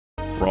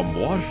From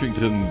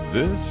Washington,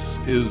 this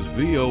is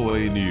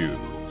VOA News.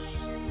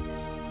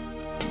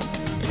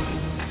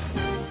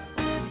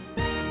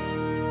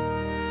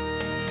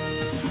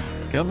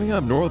 Coming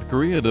up, North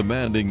Korea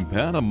demanding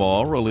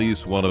Panama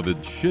release one of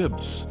its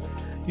ships.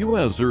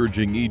 U.S.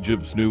 urging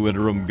Egypt's new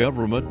interim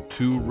government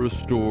to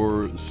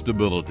restore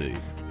stability.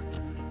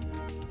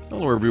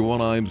 Hello everyone,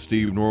 I'm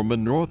Steve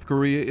Norman. North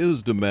Korea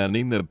is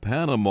demanding that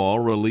Panama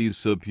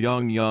release a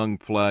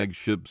Pyongyang-flagged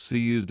ship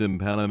seized in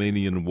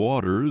Panamanian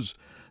waters,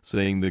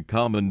 saying the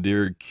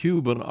commandeered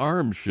Cuban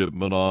arms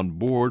shipment on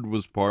board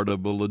was part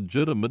of a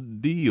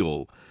legitimate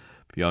deal.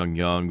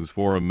 Pyongyang's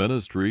foreign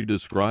ministry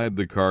described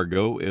the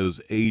cargo as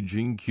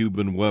aging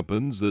Cuban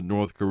weapons that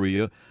North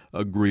Korea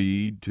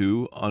agreed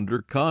to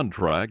under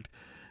contract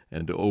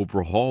and to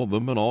overhaul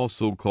them, and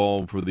also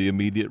called for the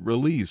immediate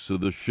release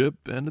of the ship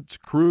and its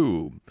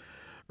crew.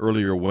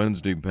 Earlier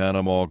Wednesday,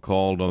 Panama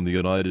called on the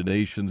United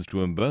Nations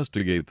to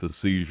investigate the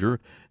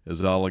seizure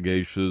as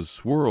allegations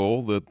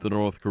swirl that the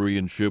North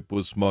Korean ship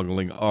was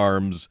smuggling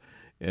arms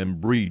in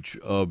breach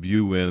of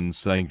UN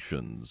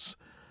sanctions.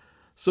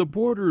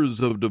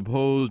 Supporters of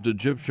deposed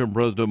Egyptian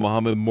President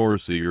Mohamed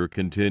Morsi are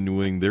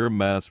continuing their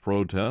mass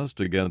protest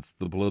against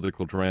the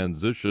political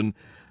transition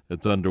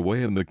that's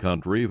underway in the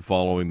country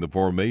following the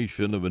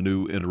formation of a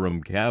new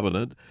interim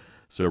cabinet.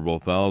 Several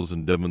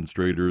thousand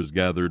demonstrators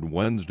gathered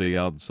Wednesday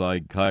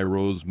outside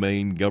Cairo's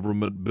main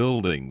government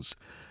buildings.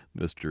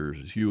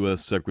 Mr.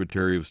 U.S.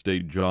 Secretary of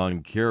State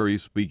John Kerry,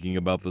 speaking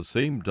about the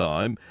same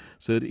time,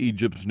 said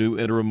Egypt's new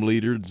interim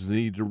leaders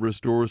need to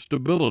restore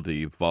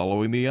stability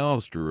following the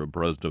ouster of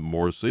President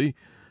Morsi.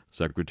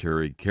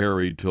 Secretary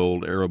Kerry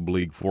told Arab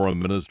League foreign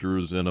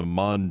ministers in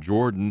Amman,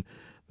 Jordan,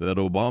 that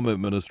Obama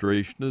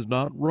administration is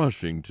not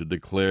rushing to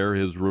declare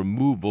his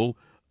removal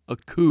a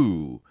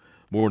coup.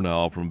 More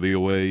now from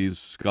VOA's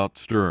Scott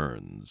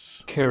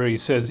Stearns. Kerry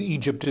says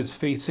Egypt is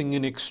facing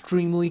an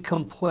extremely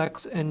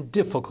complex and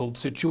difficult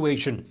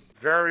situation.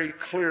 Very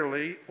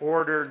clearly,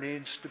 order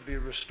needs to be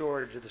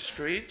restored to the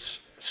streets.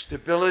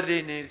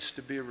 Stability needs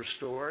to be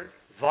restored.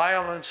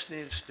 Violence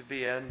needs to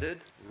be ended.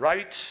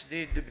 Rights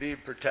need to be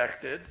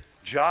protected.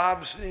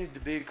 Jobs need to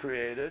be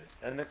created,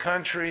 and the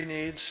country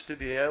needs to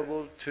be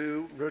able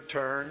to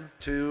return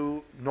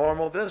to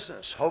normal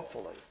business,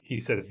 hopefully. He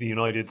says the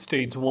United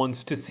States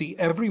wants to see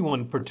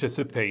everyone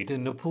participate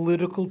in a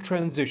political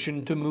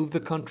transition to move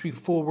the country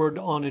forward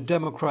on a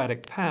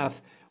democratic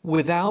path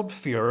without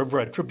fear of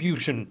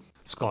retribution.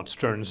 Scott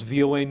Stearns,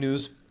 VOA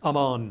News,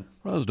 Amman.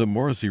 President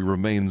Morsi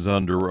remains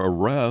under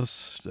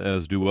arrest,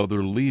 as do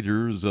other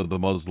leaders of the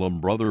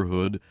Muslim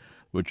Brotherhood,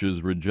 which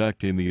is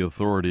rejecting the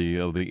authority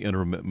of the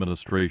interim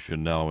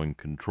administration now in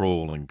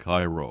control in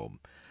Cairo.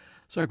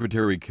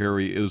 Secretary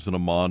Kerry is in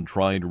Amman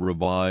trying to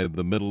revive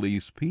the Middle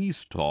East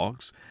peace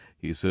talks.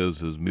 He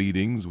says his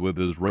meetings with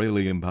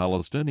Israeli and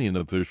Palestinian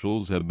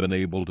officials have been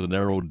able to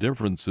narrow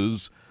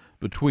differences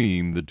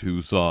between the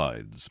two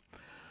sides.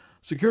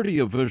 Security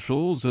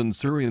officials and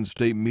Syrian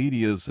state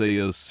media say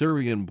a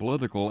Syrian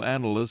political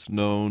analyst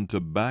known to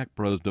back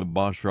President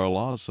Bashar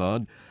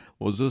al-Assad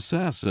was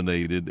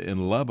assassinated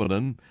in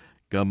Lebanon.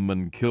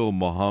 Gunmen killed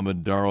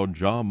Mohammed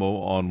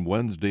Darojamo on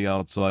Wednesday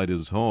outside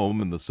his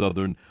home in the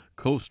southern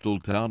coastal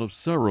town of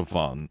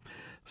Sarafan.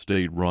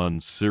 State-run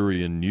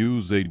Syrian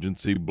news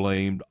agency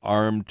blamed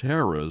armed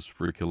terrorists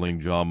for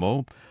killing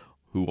Jamo,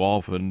 who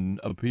often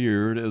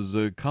appeared as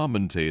a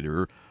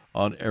commentator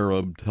on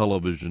Arab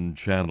television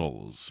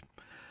channels.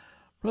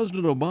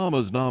 President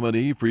Obama's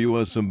nominee for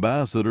U.S.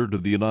 ambassador to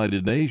the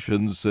United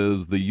Nations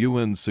says the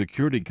UN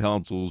Security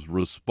Council's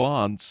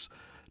response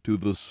to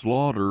the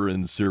slaughter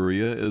in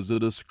Syria is a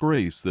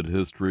disgrace that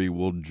history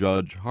will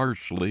judge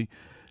harshly.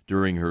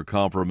 During her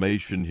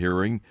confirmation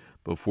hearing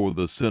before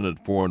the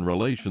Senate Foreign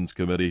Relations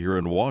Committee here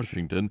in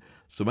Washington,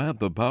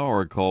 Samantha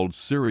Power called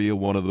Syria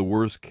one of the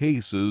worst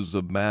cases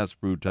of mass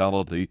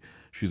brutality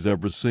she's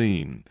ever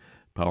seen.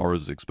 Power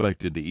is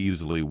expected to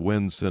easily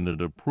win Senate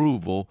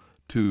approval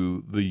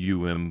to the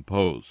UN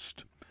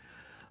post.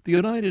 The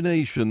United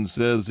Nations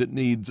says it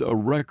needs a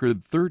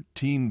record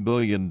 $13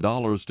 billion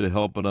to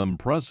help an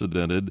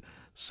unprecedented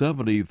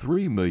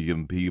 73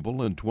 million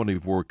people in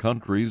 24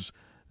 countries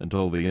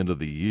until the end of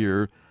the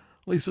year.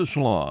 Lisa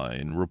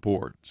Schlein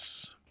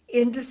reports.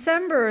 In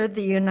December,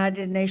 the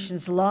United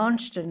Nations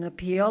launched an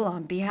appeal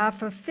on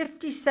behalf of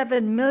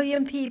 57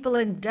 million people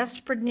in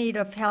desperate need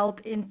of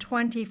help in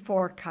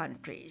 24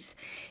 countries.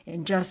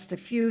 In just a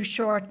few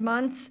short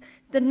months,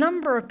 the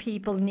number of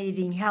people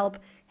needing help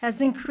has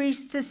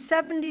increased to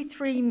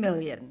 73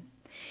 million.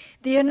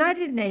 The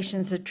United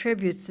Nations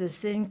attributes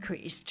this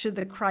increase to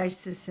the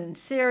crisis in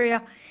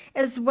Syria,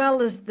 as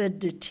well as the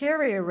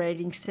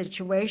deteriorating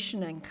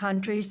situation in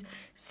countries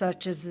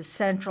such as the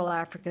Central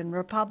African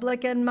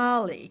Republic and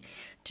Mali.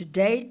 To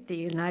date, the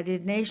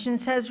United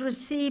Nations has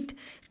received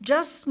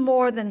just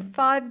more than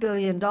 $5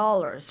 billion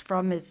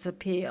from its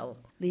appeal.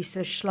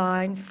 Lisa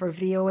Schlein for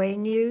VOA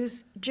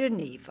News,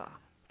 Geneva.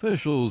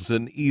 Officials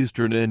in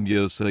eastern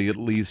India say at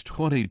least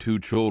 22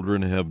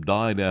 children have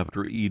died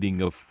after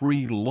eating a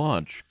free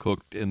lunch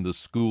cooked in the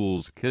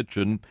school's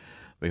kitchen.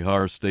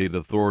 Bihar state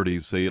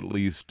authorities say at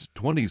least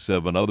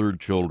 27 other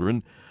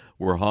children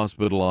were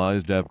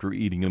hospitalized after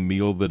eating a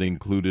meal that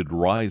included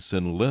rice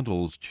and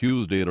lentils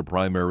Tuesday at a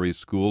primary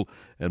school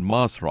in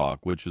Masrak,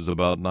 which is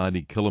about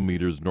 90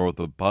 kilometers north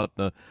of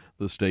Patna,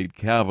 the state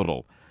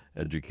capital.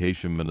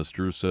 Education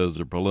minister says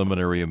a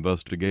preliminary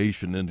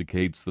investigation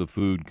indicates the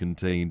food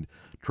contained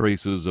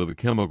traces of a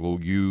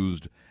chemical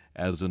used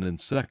as an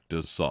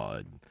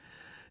insecticide.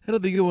 Head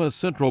of the U.S.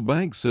 Central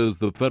Bank says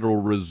the Federal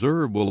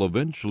Reserve will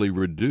eventually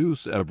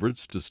reduce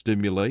efforts to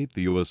stimulate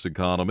the U.S.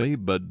 economy,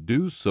 but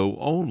do so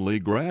only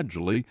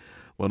gradually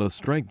when a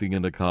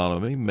strengthening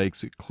economy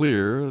makes it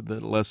clear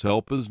that less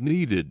help is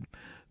needed.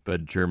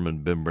 Fed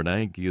Chairman Ben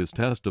Bernanke is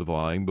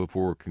testifying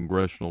before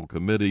congressional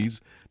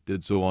committees,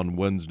 did so on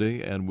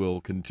Wednesday, and will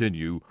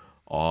continue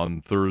on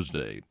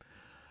Thursday.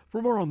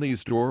 For more on these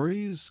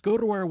stories, go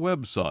to our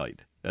website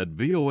at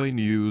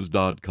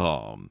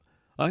voanews.com.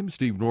 I'm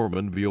Steve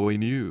Norman, VOA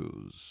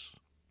News.